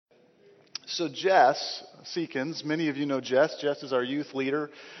So Jess Seekins, many of you know Jess. Jess is our youth leader,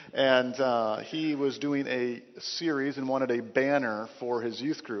 and he was doing a series and wanted a banner for his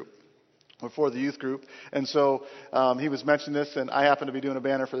youth group, or for the youth group. And so he was mentioning this, and I happened to be doing a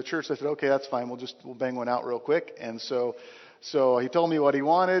banner for the church. So I said, okay, that's fine. We'll bang one out real quick. And so he told me what he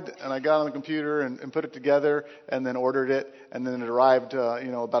wanted, and I got on the computer and put it together, and then ordered it, and then it arrived,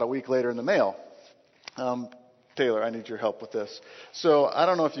 about a week later in the mail. Taylor, I need your help with this. So I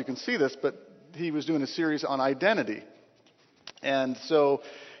don't know if you can see this, but he was doing a series on identity. And so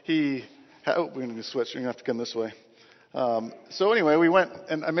we're going to switch. You're going to have to come this way. So anyway, we went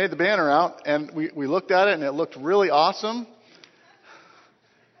and I made the banner out, and we looked at it, and it looked really awesome.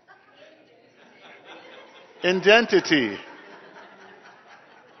 Identity.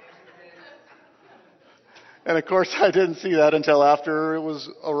 And of course, I didn't see that until after it was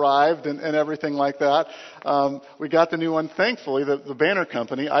arrived and everything like that. We got the new one. Thankfully, the banner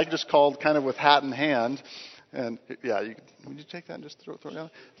company, I just called kind of with hat in hand. And yeah, would you take that and just throw it down?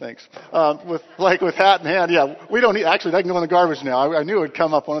 Thanks. With hat in hand, yeah, we don't need, actually that can go in the garbage now. I knew it would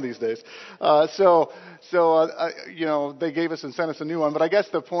come up one of these days. They gave us and sent us a new one. But I guess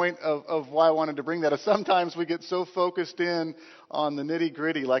the point of why I wanted to bring that is sometimes we get so focused in on the nitty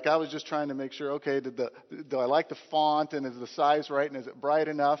gritty. Like I was just trying to make sure, okay, do I like the font, and is the size right, and is it bright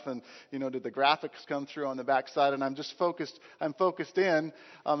enough, and did the graphics come through on the back side? And I'm focused in.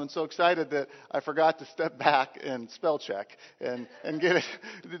 I'm so excited that I forgot to step back and spell check and get it.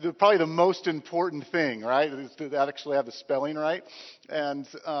 Probably the most important thing, right, is to actually have the spelling right. And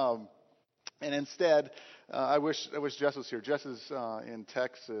instead, I wish Jess was here. Jess is in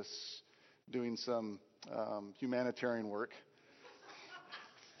Texas doing some humanitarian work,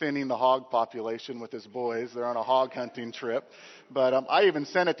 thinning the hog population with his boys. They're on a hog hunting trip. But I even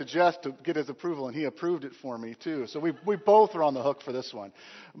sent it to Jess to get his approval, and he approved it for me too. So we both are on the hook for this one.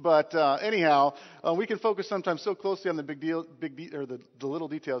 But anyhow, we can focus sometimes so closely on the the little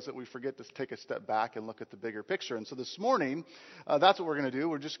details that we forget to take a step back and look at the bigger picture. And so this morning, that's what we're going to do.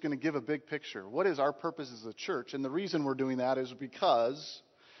 We're just going to give a big picture. What is our purpose as a church? And the reason we're doing that is because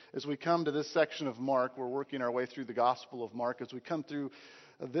as we come to this section of Mark, we're working our way through the Gospel of Mark. As we come through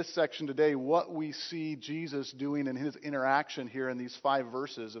this section today, what we see Jesus doing in his interaction here in these 5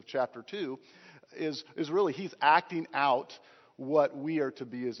 verses of chapter 2 is really he's acting out what we are to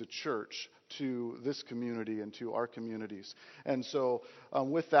be as a church to this community and to our communities. And so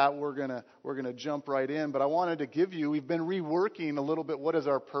with that, we're gonna jump right in. But I wanted to give you, we've been reworking a little bit what is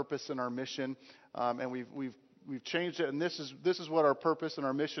our purpose and our mission, and we've changed it, and this is what our purpose and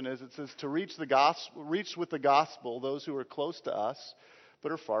our mission is. It says to reach with the gospel those who are close to us but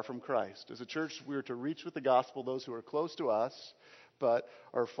are far from Christ. As a church, we are to reach with the gospel those who are close to us but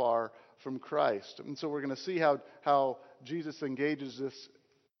are far from Christ. And so we're going to see how Jesus engages this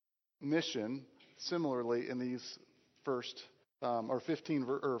mission similarly in these first 5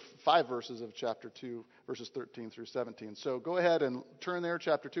 verses of chapter 2, verses 13 through 17. So go ahead and turn there,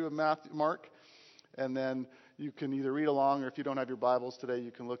 chapter 2 of Mark, and then you can either read along, or if you don't have your Bibles today,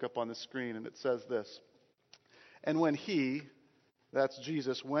 you can look up on the screen, and it says this. And when he, that's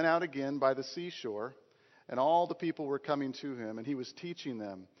Jesus, went out again by the seashore, and all the people were coming to him, and he was teaching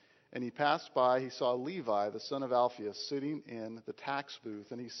them. And he passed by, he saw Levi, the son of Alphaeus, sitting in the tax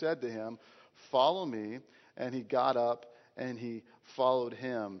booth, and he said to him, "Follow me." And he got up and he followed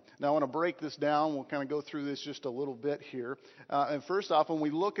him. Now I want to break this down. We'll kind of go through this just a little bit here. And first off, when we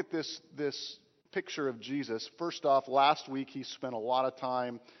look at this picture of Jesus, first off, last week he spent a lot of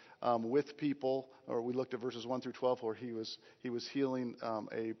time with people, or we looked at verses 1 through 12 where he was healing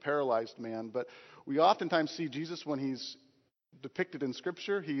a paralyzed man. But we oftentimes see Jesus when he's depicted in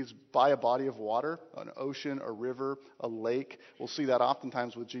Scripture, he's by a body of water, an ocean, a river, a lake. We'll see that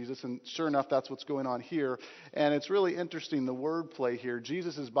oftentimes with Jesus, and sure enough, that's what's going on here. And it's really interesting, the wordplay here.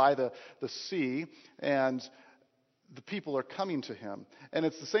 Jesus is by the sea, and the people are coming to him. And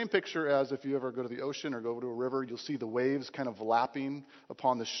it's the same picture as if you ever go to the ocean or go to a river, you'll see the waves kind of lapping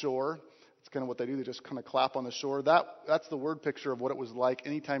upon the shore. It's kind of what they do. They just kind of clap on the shore. That's the word picture of what it was like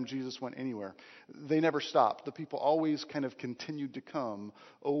anytime Jesus went anywhere. They never stopped. The people always kind of continued to come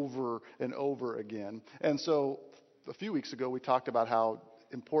over and over again. And so a few weeks ago, we talked about how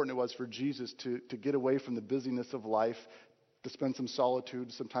important it was for Jesus to get away from the busyness of life, to spend some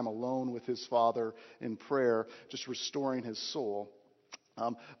solitude, some time alone with his Father in prayer, just restoring his soul.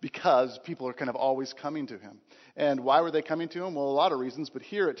 Because people are kind of always coming to him. And why were they coming to him? Well, a lot of reasons, but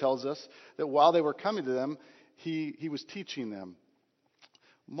here it tells us that while they were coming to them, he was teaching them.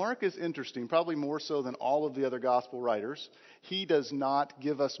 Mark is interesting, probably more so than all of the other gospel writers. He does not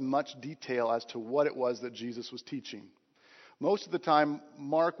give us much detail as to what it was that Jesus was teaching. Most of the time,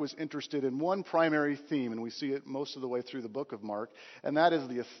 Mark was interested in one primary theme, and we see it most of the way through the book of Mark, and that is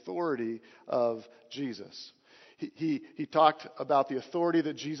the authority of Jesus. He talked about the authority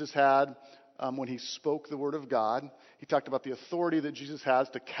that Jesus had when he spoke the word of God. He talked about the authority that Jesus has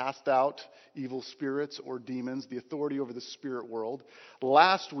to cast out evil spirits or demons, the authority over the spirit world.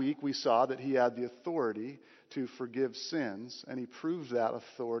 Last week we saw that he had the authority to forgive sins, and he proved that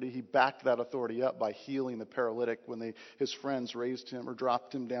authority. He backed that authority up by healing the paralytic when his friends raised him or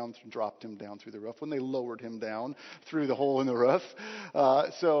dropped him down through the roof, when they lowered him down through the hole in the roof.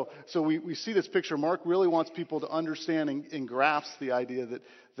 So we see this picture. Mark really wants people to understand and grasp the idea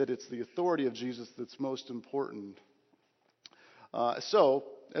that it's the authority of Jesus that's most important. So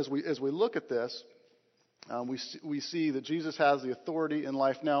as we look at this, we see that Jesus has the authority in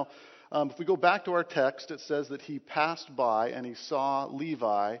life. Now, if we go back to our text, it says that he passed by and he saw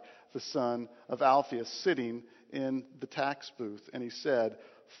Levi, the son of Alphaeus, sitting in the tax booth, and he said,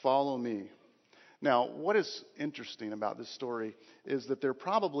 "Follow me." Now, what is interesting about this story is that there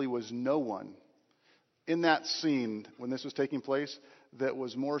probably was no one in that scene when this was taking place that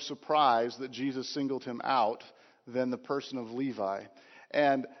was more surprised that Jesus singled him out than the person of Levi.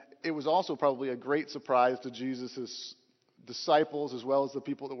 And it was also probably a great surprise to Jesus' disciples as well as the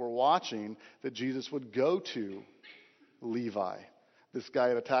people that were watching that Jesus would go to Levi, this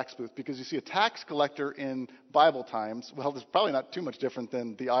guy at a tax booth. Because you see, a tax collector in Bible times, well, it's probably not too much different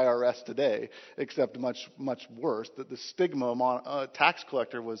than the IRS today, except much, much worse. That the stigma on a tax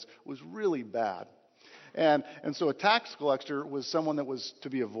collector was really bad. And so a tax collector was someone that was to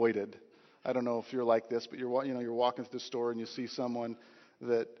be avoided. I don't know if you're like this, but you're walking through the store and you see someone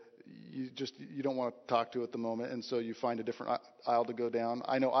that you don't want to talk to at the moment, and so you find a different aisle to go down.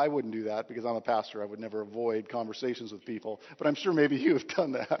 I know I wouldn't do that because I'm a pastor. I would never avoid conversations with people, but I'm sure maybe you have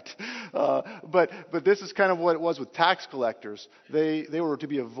done that. But this is kind of what it was with tax collectors. They were to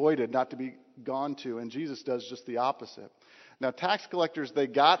be avoided, not to be gone to, and Jesus does just the opposite. Now, tax collectors, they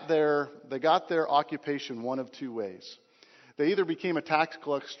got their occupation one of two ways. They either became a tax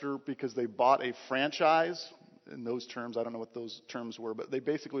collector because they bought a franchise. In those terms, I don't know what those terms were, but they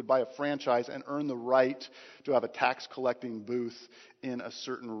basically buy a franchise and earn the right to have a tax collecting booth in a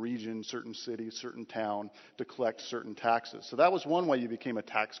certain region, certain city, certain town to collect certain taxes. So that was one way you became a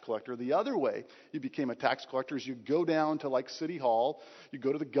tax collector. The other way you became a tax collector is you go down to like City Hall, you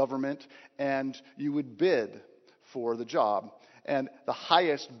go to the government, and you would bid for the job. And the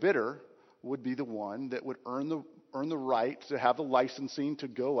highest bidder would be the one that would earn the right to have the licensing to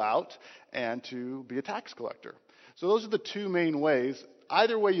go out and to be a tax collector. So those are the two main ways.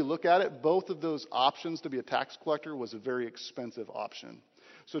 Either way you look at it, both of those options to be a tax collector was a very expensive option.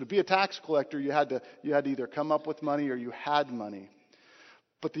 So to be a tax collector, you had to either come up with money or you had money.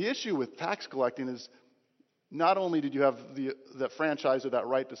 But the issue with tax collecting is not only did you have that franchise or that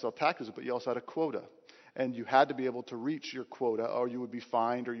right to sell taxes, but you also had a quota. And you had to be able to reach your quota or you would be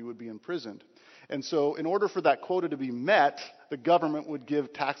fined or you would be imprisoned. And so in order for that quota to be met, the government would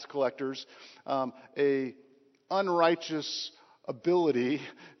give tax collectors a unrighteous ability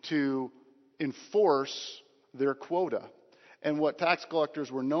to enforce their quota. And what tax collectors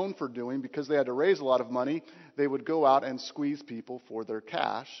were known for doing, because they had to raise a lot of money, they would go out and squeeze people for their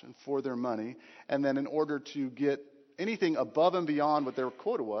cash and for their money. And then in order to get anything above and beyond what their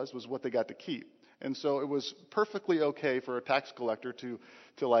quota was what they got to keep. And so it was perfectly okay for a tax collector to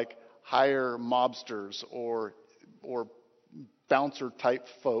like hire mobsters or bouncer type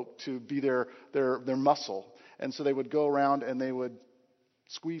folk to be their muscle. And so they would go around and they would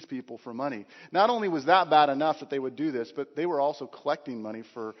squeeze people for money. Not only was that bad enough that they would do this, but they were also collecting money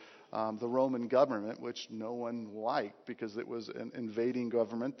for the Roman government, which no one liked because it was an invading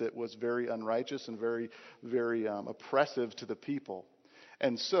government that was very unrighteous and very, very oppressive to the people.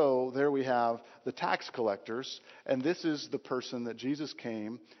 And so there we have the tax collectors, and this is the person that Jesus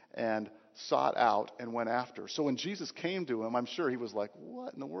came and sought out and went after. So when Jesus came to him, I'm sure he was like,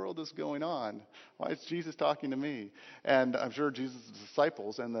 what in the world is going on? Why is Jesus talking to me? And I'm sure Jesus'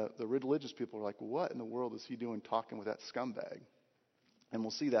 disciples and the religious people are like, what in the world is he doing talking with that scumbag? And we'll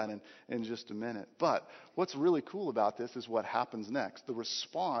see that in just a minute. But what's really cool about this is what happens next. The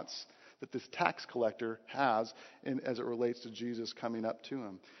response that this tax collector has as it relates to Jesus coming up to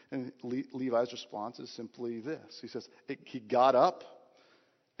him. And Levi's response is simply this. He says, he got up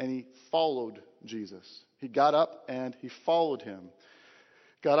and he followed Jesus. He got up and he followed him.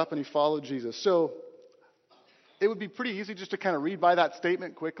 Got up and he followed Jesus. So it would be pretty easy just to kind of read by that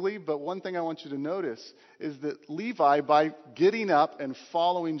statement quickly, but one thing I want you to notice is that Levi, by getting up and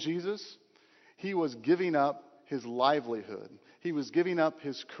following Jesus, he was giving up his livelihood. He was giving up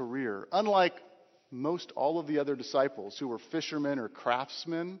his career. Unlike most all of the other disciples who were fishermen or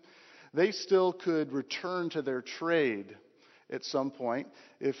craftsmen, they still could return to their trade at some point,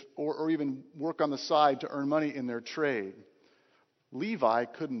 or even work on the side to earn money in their trade. Levi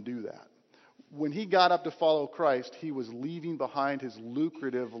couldn't do that. When he got up to follow Christ, he was leaving behind his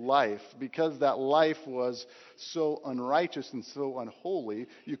lucrative life. Because that life was so unrighteous and so unholy,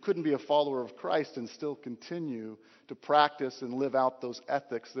 you couldn't be a follower of Christ and still continue to practice and live out those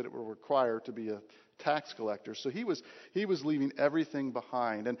ethics that it would require to be a tax collector. So he was leaving everything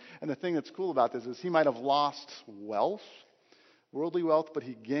behind. And the thing that's cool about this is he might have lost wealth, worldly wealth, but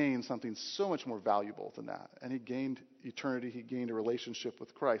he gained something so much more valuable than that. And he gained eternity. He gained a relationship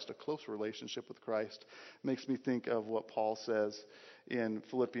with Christ, a close relationship with Christ. Makes me think of what Paul says in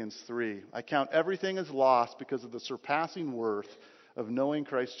Philippians 3. I count everything as lost because of the surpassing worth of knowing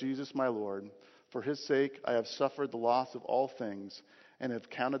Christ Jesus my Lord. For his sake I have suffered the loss of all things and have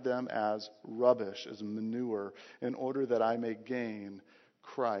counted them as rubbish, as manure, in order that I may gain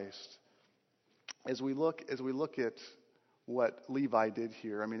Christ. As we look at what Levi did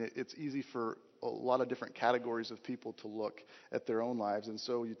here, I mean, it's easy for a lot of different categories of people to look at their own lives. And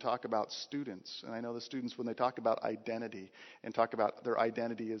so you talk about students, and I know the students, when they talk about identity and talk about their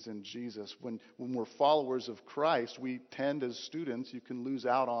identity is in Jesus, when we're followers of Christ, we tend as students, you can lose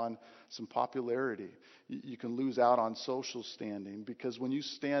out on some popularity. You can lose out on social standing, because when you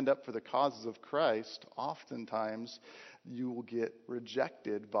stand up for the causes of Christ, oftentimes you will get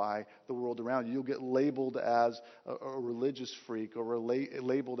rejected by the world around you. You'll get labeled as a religious freak, or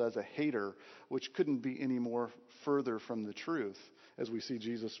labeled as a hater, which couldn't be any more further from the truth, as we see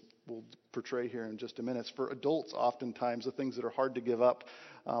Jesus will portray here in just a minute. For adults, oftentimes, the things that are hard to give up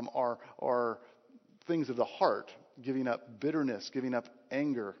are things of the heart, giving up bitterness, giving up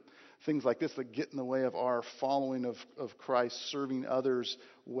anger, things like this that get in the way of our following of Christ. Serving others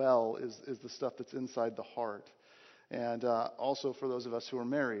well is the stuff that's inside the heart. And also for those of us who are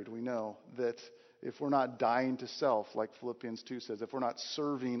married, we know that if we're not dying to self, like Philippians 2 says, if we're not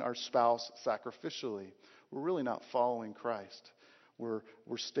serving our spouse sacrificially, we're really not following Christ. We're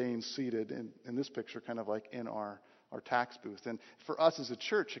staying seated in this picture, kind of like in our tax booth. And for us as a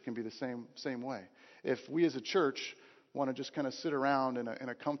church, it can be the same way. If we as a church want to just kind of sit around in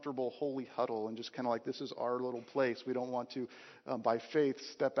a comfortable holy huddle and just kind of like, this is our little place. We don't want to, by faith,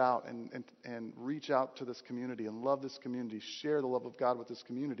 step out and reach out to this community and love this community, share the love of God with this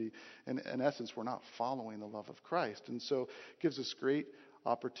community. And in essence, we're not following the love of Christ. And so it gives us great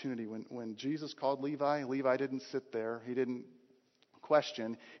opportunity. When Jesus called Levi didn't sit there. He didn't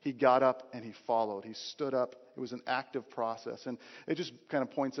question. He got up and he followed. He stood up. It was an active process. And it just kind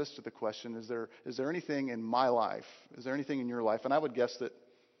of points us to the question, is there anything in my life? Is there anything in your life? And I would guess that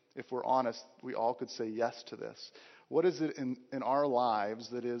if we're honest, we all could say yes to this. What is it in our lives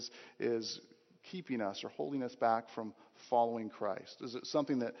that is keeping us or holding us back from following Christ? Is it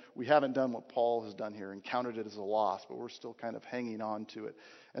something that we haven't done what Paul has done here and counted it as a loss, but we're still kind of hanging on to it?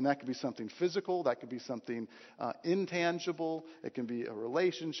 And that could be something physical. That could be something intangible. It can be a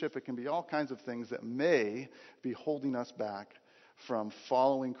relationship. It can be all kinds of things that may be holding us back from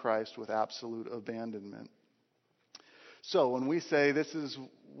following Christ with absolute abandonment. So when we say this is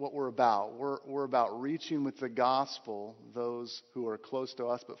what we're about, we're about reaching with the gospel those who are close to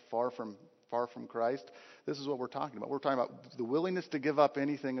us but far from Christ. This is what we're talking about. We're talking about the willingness to give up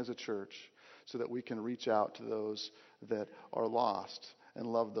anything as a church so that we can reach out to those that are lost and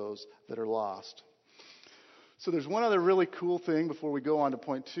love those that are lost. So there's one other really cool thing before we go on to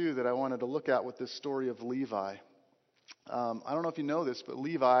point 2 that I wanted to look at with this story of Levi. I don't know if you know this, but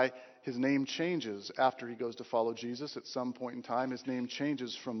Levi, his name changes after he goes to follow Jesus. At some point in time, his name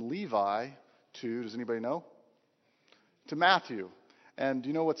changes from Levi to, does anybody know? To Matthew. And do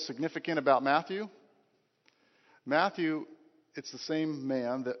you know what's significant about Matthew? Matthew, it's the same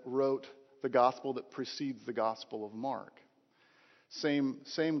man that wrote the gospel that precedes the Gospel of Mark.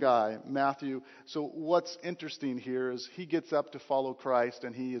 Same guy, Matthew. So what's interesting here is he gets up to follow Christ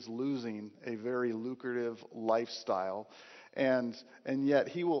and he is losing a very lucrative lifestyle. And yet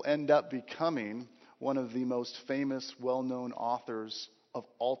he will end up becoming one of the most famous, well-known authors of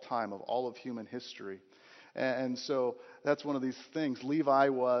all time, of all of human history. And so that's one of these things. Levi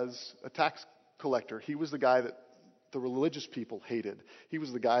was a tax collector. He was the guy that the religious people hated. He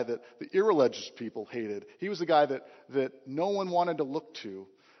was the guy that the irreligious people hated. He was the guy that no one wanted to look to,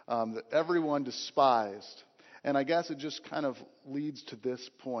 that everyone despised. And I guess it just kind of leads to this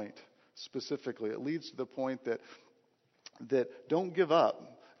point specifically. It leads to the point that don't give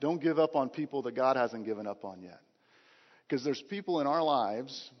up. Don't give up on people that God hasn't given up on yet. Because there's people in our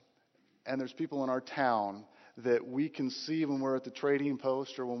lives and there's people in our town that we can see when we're at the trading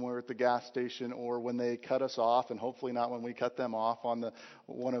post or when we're at the gas station or when they cut us off, and hopefully not when we cut them off on the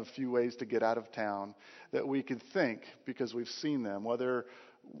one of a few ways to get out of town, that we could think, because we've seen them,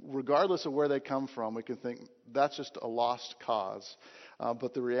 regardless of where they come from, we can think that's just a lost cause.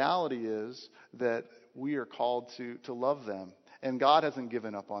 But the reality is that we are called to love them. And God hasn't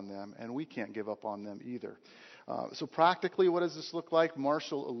given up on them, and we can't give up on them either. So practically, what does this look like?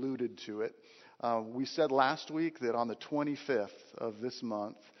 Marshall alluded to it. We said last week that on the 25th of this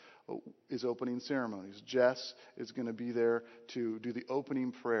month is opening ceremonies. Jess is going to be there to do the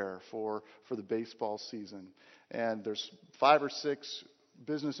opening prayer for the baseball season. And there's 5 or 6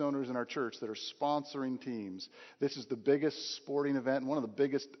 business owners in our church that are sponsoring teams. This is the biggest sporting event, one of the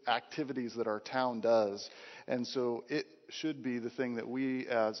biggest activities that our town does. And so it should be the thing that we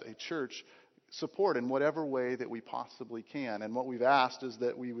as a church support in whatever way that we possibly can. And what we've asked is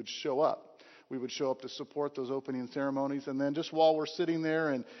that we would show up. We would show up to support those opening ceremonies. And then just while we're sitting there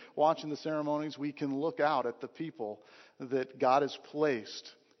and watching the ceremonies, we can look out at the people that God has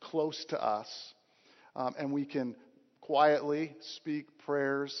placed close to us. And we can quietly speak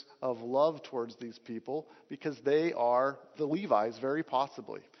prayers of love towards these people because they are the Levites, very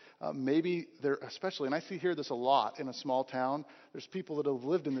possibly. Maybe they're especially, and I hear this a lot in a small town, there's people that have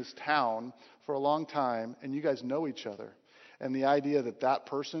lived in this town for a long time, and you guys know each other. And the idea that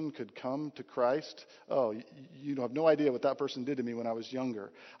person could come to Christ, you have no idea what that person did to me when I was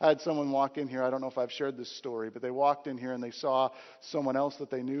younger. I had someone walk in here, I don't know if I've shared this story, but they walked in here and they saw someone else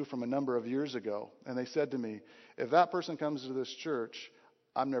that they knew from a number of years ago. And they said to me, if that person comes to this church,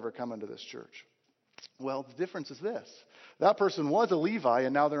 I'm never coming to this church. Well, the difference is this. That person was a Levi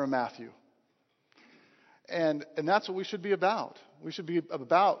and now they're a Matthew. And that's what we should be about. We should be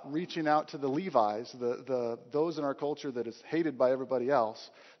about reaching out to the Levites, those in our culture that is hated by everybody else,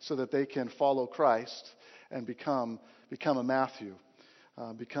 so that they can follow Christ and become a Matthew,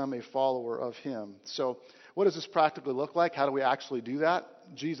 become a follower of him. So what does this practically look like? How do we actually do that?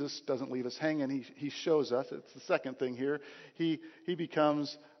 Jesus doesn't leave us hanging. He shows us. It's the second thing here. He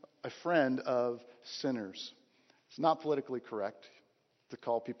becomes a friend of sinners. It's not politically correct to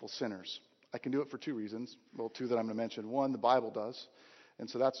call people sinners. I can do it for 2 reasons. Well, 2 that I'm going to mention. 1, the Bible does, and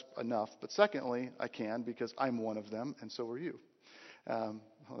so that's enough. But secondly, I can because I'm one of them, and so are you.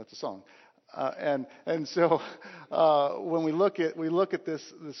 That's a song. And so when we look at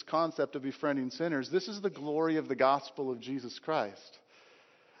this concept of befriending sinners, this is the glory of the gospel of Jesus Christ.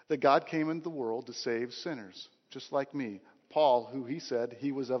 That God came into the world to save sinners, just like me. Paul, who he said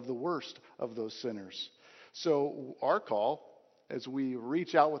he was of the worst of those sinners. So our call, as we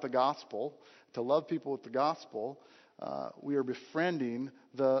reach out with the gospel, to love people with the gospel, we are befriending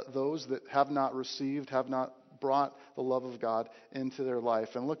those that have not received, have not brought the love of God into their life.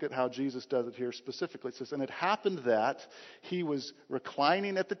 And look at how Jesus does it here specifically. It says, and it happened that he was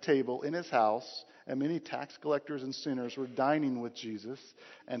reclining at the table in his house, and many tax collectors and sinners were dining with Jesus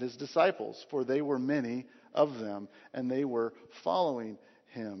and his disciples, for they were many of them, and they were following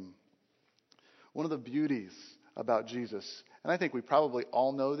him. One of the beauties about Jesus, and I think we probably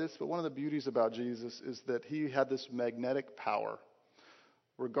all know this, but one of the beauties about Jesus is that he had this magnetic power.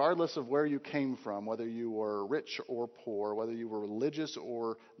 Regardless of where you came from, whether you were rich or poor, whether you were religious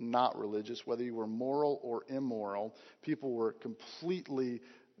or not religious, whether you were moral or immoral, people were completely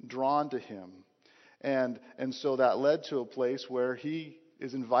drawn to him. And so that led to a place where he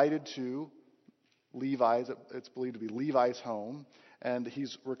is invited to Levi's, it's believed to be Levi's home, and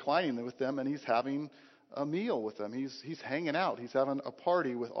he's reclining with them and he's having a meal with them. He's hanging out. He's having a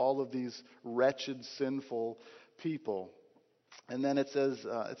party with all of these wretched, sinful people. And then it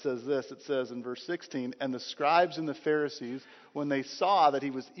says in verse 16, and the scribes and the Pharisees, when they saw that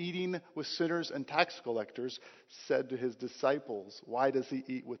he was eating with sinners and tax collectors, said to his disciples, why does he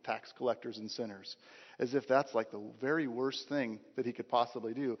eat with tax collectors and sinners? As if that's like the very worst thing that he could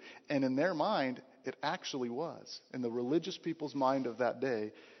possibly do. And in their mind, it actually was. In the religious people's mind of that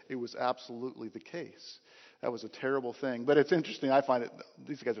day, it was absolutely the case. That was a terrible thing. But it's interesting. I find it,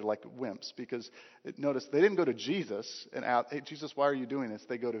 these guys are like wimps because notice they didn't go to Jesus and ask, hey, Jesus, why are you doing this?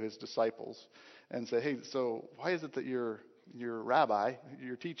 They go to his disciples and say, hey, so why is it that your rabbi,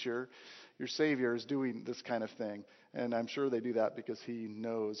 your teacher, your savior is doing this kind of thing? And I'm sure they do that because he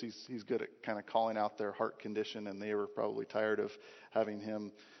knows he's good at kind of calling out their heart condition, and they were probably tired of having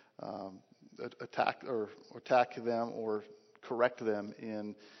him attack them or correct them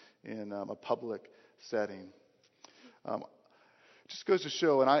in a public setting. Just goes to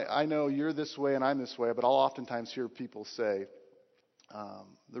show, and I know you're this way and I'm this way, but I'll oftentimes hear people say,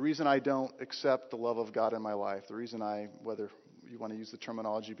 the reason I don't accept the love of God in my life, the reason whether you want to use the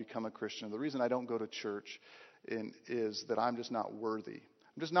terminology, become a Christian, the reason I don't go to church is that I'm just not worthy.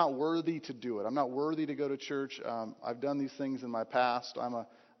 I'm just not worthy to do it. I'm not worthy to go to church. I've done these things in my past. I'm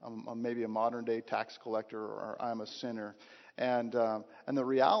maybe a modern day tax collector, or I'm a sinner. And the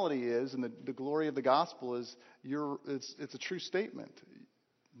reality is, and the glory of the gospel is, it's a true statement.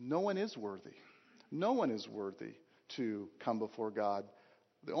 No one is worthy. No one is worthy to come before God.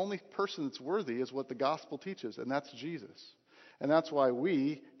 The only person that's worthy is what the gospel teaches, and that's Jesus. And that's why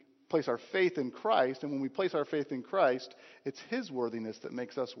we place our faith in Christ. And when we place our faith in Christ, it's His worthiness that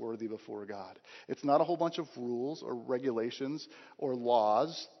makes us worthy before God. It's not a whole bunch of rules or regulations or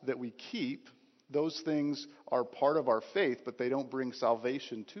laws that we keep. Those things are part of our faith, but they don't bring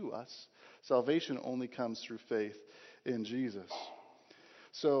salvation to us. Salvation only comes through faith in Jesus.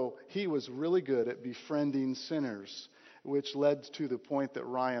 So He was really good at befriending sinners, which led to the point that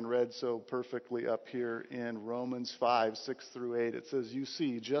Ryan read so perfectly up here in Romans 5, 6 through 8. It says, "You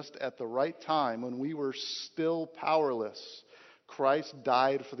see, just at the right time, when we were still powerless, Christ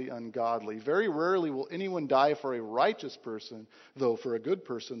died for the ungodly. Very rarely will anyone die for a righteous person, though for a good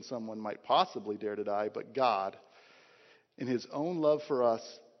person someone might possibly dare to die. But God, in His own love for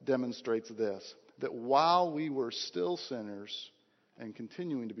us, demonstrates this, that while we were still sinners and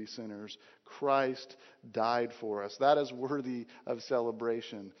continuing to be sinners, Christ died for us." That is worthy of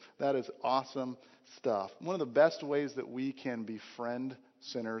celebration. That is awesome stuff. One of the best ways that we can befriend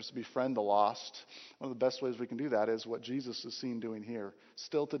sinners, befriend the lost, one of the best ways we can do that is what Jesus is seen doing here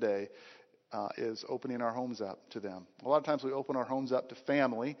still today, is opening our homes up to them. A lot of times we open our homes up to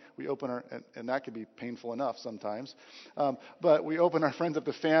family. We open and that can be painful enough sometimes. But we open our friends up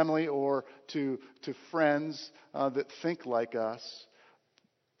to family or to friends that think like us.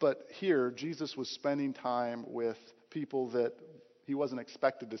 But here, Jesus was spending time with people that He wasn't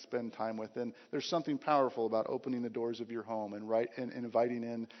expected to spend time with. And there's something powerful about opening the doors of your home and inviting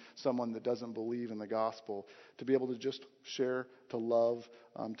in someone that doesn't believe in the gospel to be able to just share, to love,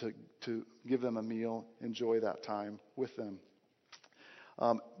 to give them a meal, enjoy that time with them.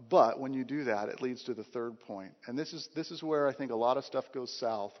 But when you do that, it leads to the third point. And this is where I think a lot of stuff goes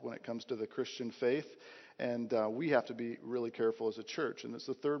south when it comes to the Christian faith. And we have to be really careful as a church. And it's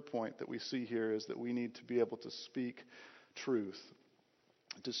the third point that we see here is that we need to be able to speak truth.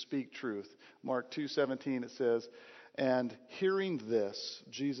 To speak truth. Mark 2:17 it says, "And hearing this,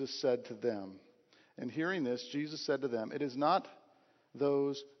 Jesus said to them," and hearing this, Jesus said to them, "It is not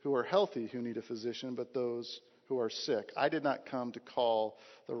those who are healthy who need a physician, but those who are sick. I did not come to call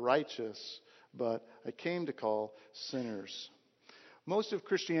the righteous, but I came to call sinners." Most of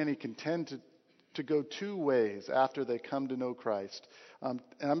Christianity can tend to go two ways after they come to know Christ. And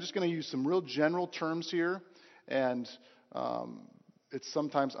I'm just going to use some real general terms here, and it's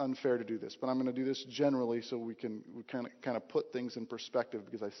sometimes unfair to do this, but I'm going to do this generally so we kind of put things in perspective,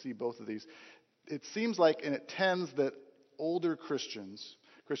 because I see both of these. It seems like, and it tends that older Christians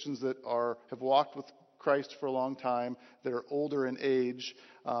that have walked with Christ for a long time, that are older in age,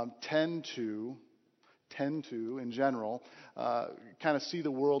 tend to, in general, kind of see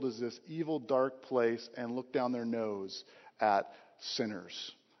the world as this evil, dark place and look down their nose at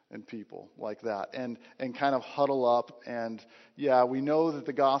sinners and people like that, and kind of huddle up. And yeah, we know that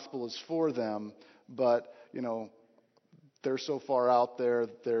the gospel is for them, but they're so far out there,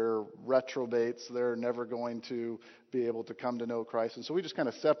 they're retrobates, they're never going to be able to come to know Christ. And so we just kind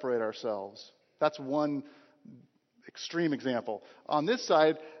of separate ourselves. That's one extreme example. On this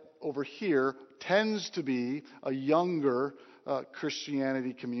side, over here, tends to be a younger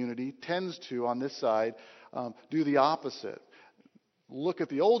Christianity community, tends to, on this side, do the opposite. Look at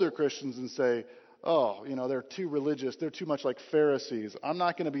the older Christians and say, "Oh, they're too religious. They're too much like Pharisees. I'm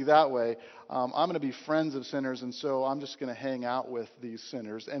not going to be that way. I'm going to be friends of sinners, and so I'm just going to hang out with these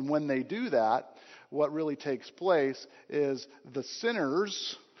sinners." And when they do that, what really takes place is the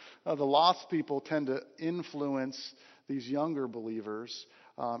sinners, the lost people, tend to influence these younger believers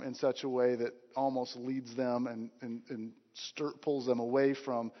in such a way that almost leads them and pulls them away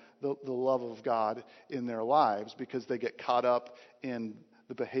from the love of God in their lives, because they get caught up in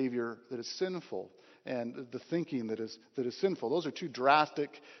the behavior that is sinful and the thinking that is sinful. Those are two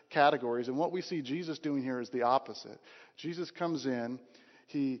drastic categories. And what we see Jesus doing here is the opposite. Jesus comes in,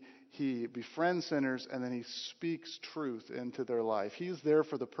 he befriends sinners, and then he speaks truth into their life. He's there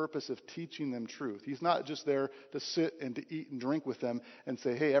for the purpose of teaching them truth. He's not just there to sit and to eat and drink with them and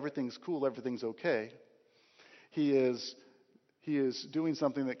say, "Hey, everything's cool, everything's okay." He is doing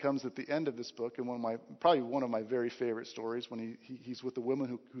something that comes at the end of this book, and probably one of my very favorite stories, when he's with the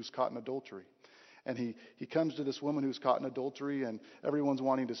woman who's caught in adultery. And he comes to this woman who's caught in adultery, and everyone's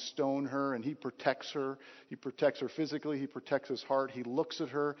wanting to stone her, and he protects her. He protects her physically. He protects his heart. He looks at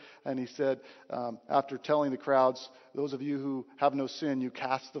her, and he said, after telling the crowds, those of you who have no sin, you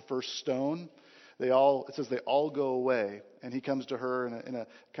cast the first stone. It says they all go away. And he comes to her in a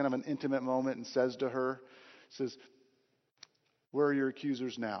kind of an intimate moment and says to her, says, where are your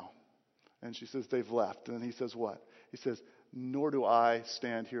accusers now? And she says, they've left. And then he says what? He says, nor do I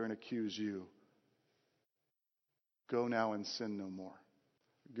stand here and accuse you. Go now and sin no more.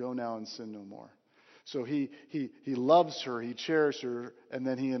 Go now and sin no more. So he loves her, he cherishes her, and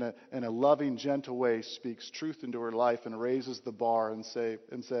then he, in a loving, gentle way, speaks truth into her life and raises the bar and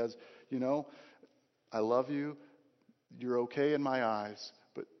says, I love you. You're okay in my eyes,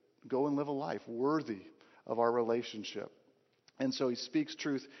 but go and live a life worthy of our relationship. And so he speaks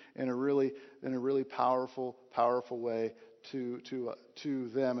truth in a really powerful way to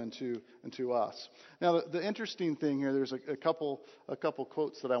them and to us. Now, the interesting thing here, there's a couple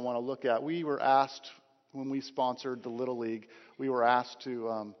quotes that I want to look at. We were asked when we sponsored the Little League, we were asked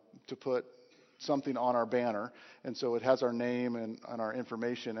to put something on our banner, and so it has our name and our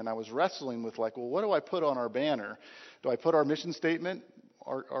information. And I was wrestling with what do I put on our banner? Do I put our mission statement?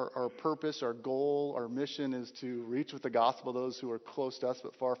 Our purpose, our goal, our mission is to reach with the gospel those who are close to us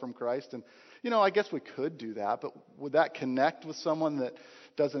but far from Christ. And, I guess we could do that, but would that connect with someone that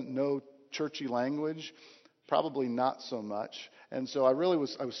doesn't know churchy language? Probably not so much. And so I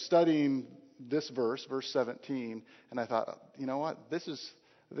was studying this verse 17, and I thought, you know what, this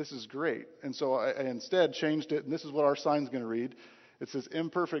is great. And so I instead changed it, and this is what our sign's going to read. It says,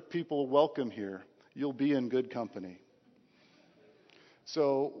 imperfect people welcome here. You'll be in good company.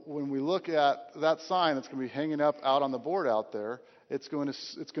 So when we look at that sign that's going to be hanging up out on the board out there, it's going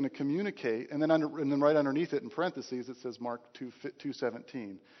to communicate, and then right underneath it in parentheses it says Mark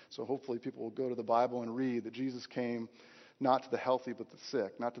 2:17. So hopefully people will go to the Bible and read that Jesus came not to the healthy but the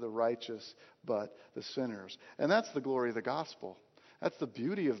sick, not to the righteous but the sinners. And that's the glory of the gospel. That's the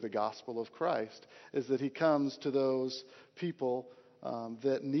beauty of the gospel of Christ, is that he comes to those people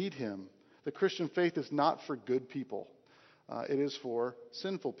that need him. The Christian faith is not for good people. It is for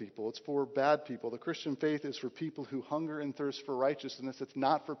sinful people. It's for bad people. The Christian faith is for people who hunger and thirst for righteousness. It's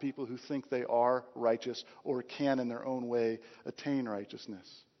not for people who think they are righteous or can in their own way attain righteousness.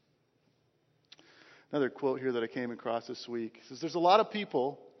 Another quote here that I came across this week says, there's a lot of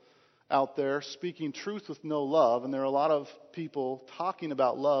people out there speaking truth with no love, and there are a lot of people talking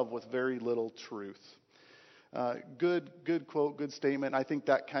about love with very little truth. Good quote, good statement. I think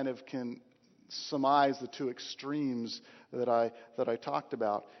that kind of can surmise the two extremes that I talked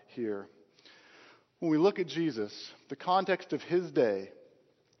about here. When we look at Jesus, the context of his day,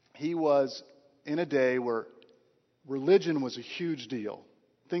 he was in a day where religion was a huge deal.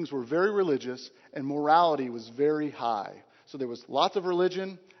 Things were very religious and morality was very high. So there was lots of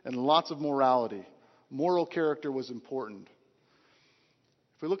religion and lots of morality. Moral character was important.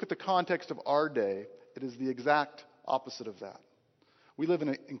 If we look at the context of our day, it is the exact opposite of that. We live in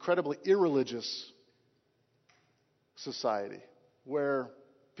an incredibly irreligious society where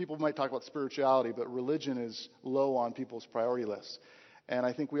people might talk about spirituality, but religion is low on people's priority lists. And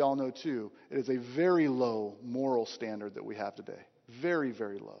I think we all know, too, it is a very low moral standard that we have today. Very,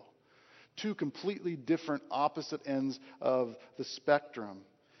 very low. Two completely different opposite ends of the spectrum.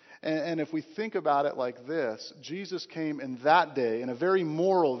 And if we think about it like this, Jesus came in that day in a very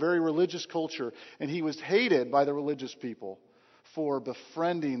moral, very religious culture, and he was hated by the religious people for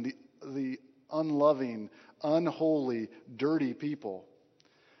befriending the unloving, unholy, dirty people.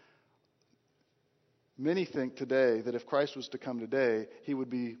 Many think today that if Christ was to come today, he would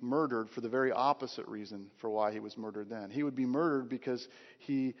be murdered for the very opposite reason for why he was murdered then. He would be murdered because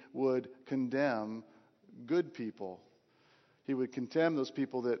he would condemn good people. He would condemn those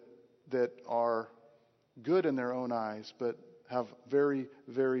people that are good in their own eyes, but have very,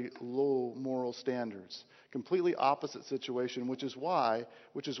 very low moral standards. Completely opposite situation, which is why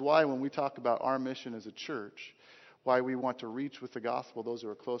when we talk about our mission as a church, why we want to reach with the gospel those who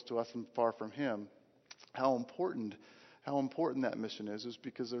are close to us and far from him, how important that mission is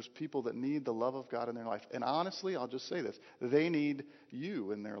because there's people that need the love of God in their life. And honestly, I'll just say this, they need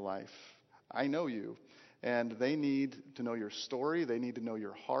you in their life. I know you. And they need to know your story. They need to know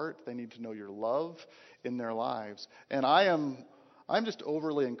your heart. They need to know your love in their lives. And I'm just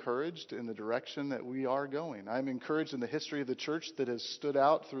overly encouraged in the direction that we are going. I'm encouraged in the history of the church that has stood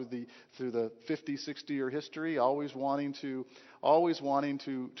out through the 50, 60-year history, always wanting to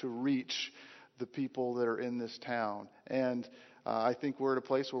reach the people that are in this town. And I think we're at a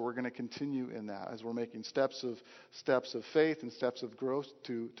place where we're going to continue in that as we're making steps of faith and steps of growth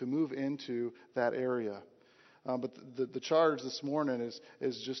to move into that area. But the charge this morning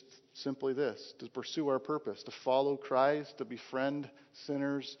is just simply this: to pursue our purpose, to follow Christ, to befriend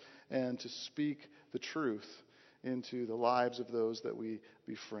sinners, and to speak the truth into the lives of those that we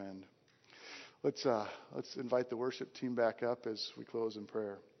befriend. Let's invite the worship team back up as we close in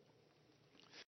prayer.